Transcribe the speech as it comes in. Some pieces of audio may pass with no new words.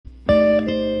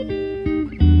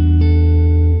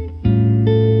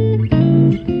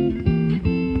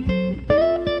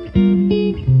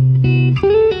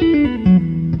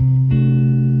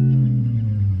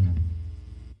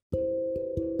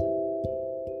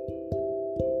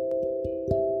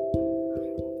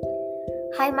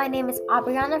Hi, my name is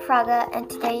Aubriana Fraga, and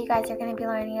today you guys are going to be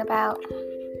learning about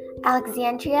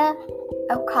Alexandria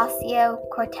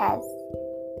Ocasio-Cortez.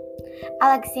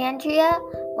 Alexandria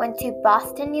went to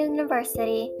Boston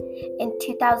University in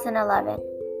 2011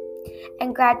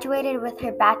 and graduated with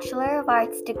her Bachelor of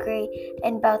Arts degree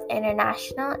in both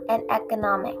international and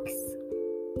economics.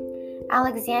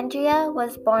 Alexandria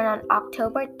was born on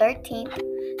October 13,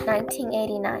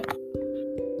 1989.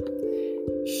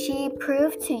 She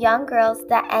proved to young girls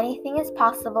that anything is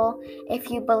possible if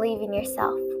you believe in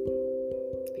yourself.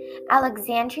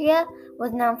 Alexandria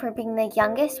was known for being the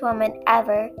youngest woman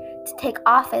ever to take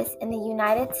office in the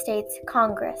United States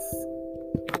Congress.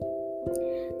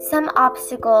 Some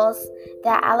obstacles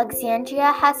that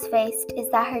Alexandria has faced is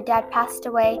that her dad passed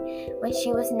away when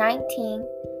she was 19,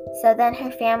 so then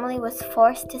her family was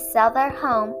forced to sell their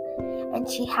home and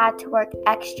she had to work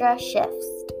extra shifts.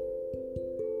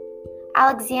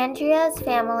 Alexandria's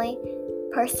family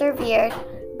persevered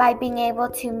by being able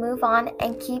to move on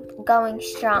and keep going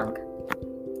strong.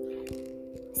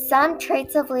 Some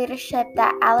traits of leadership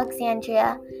that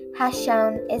Alexandria has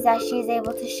shown is that she is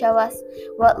able to show us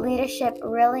what leadership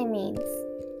really means.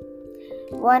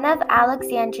 One of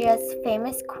Alexandria's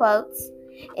famous quotes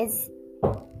is,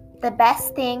 "The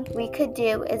best thing we could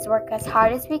do is work as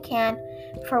hard as we can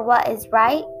for what is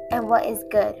right and what is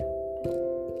good."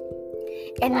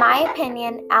 In my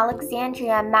opinion,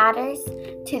 Alexandria matters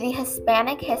to the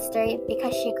Hispanic history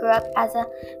because she grew up as a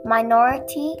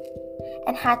minority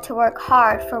and had to work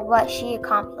hard for what she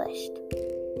accomplished.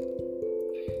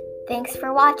 Thanks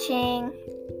for watching.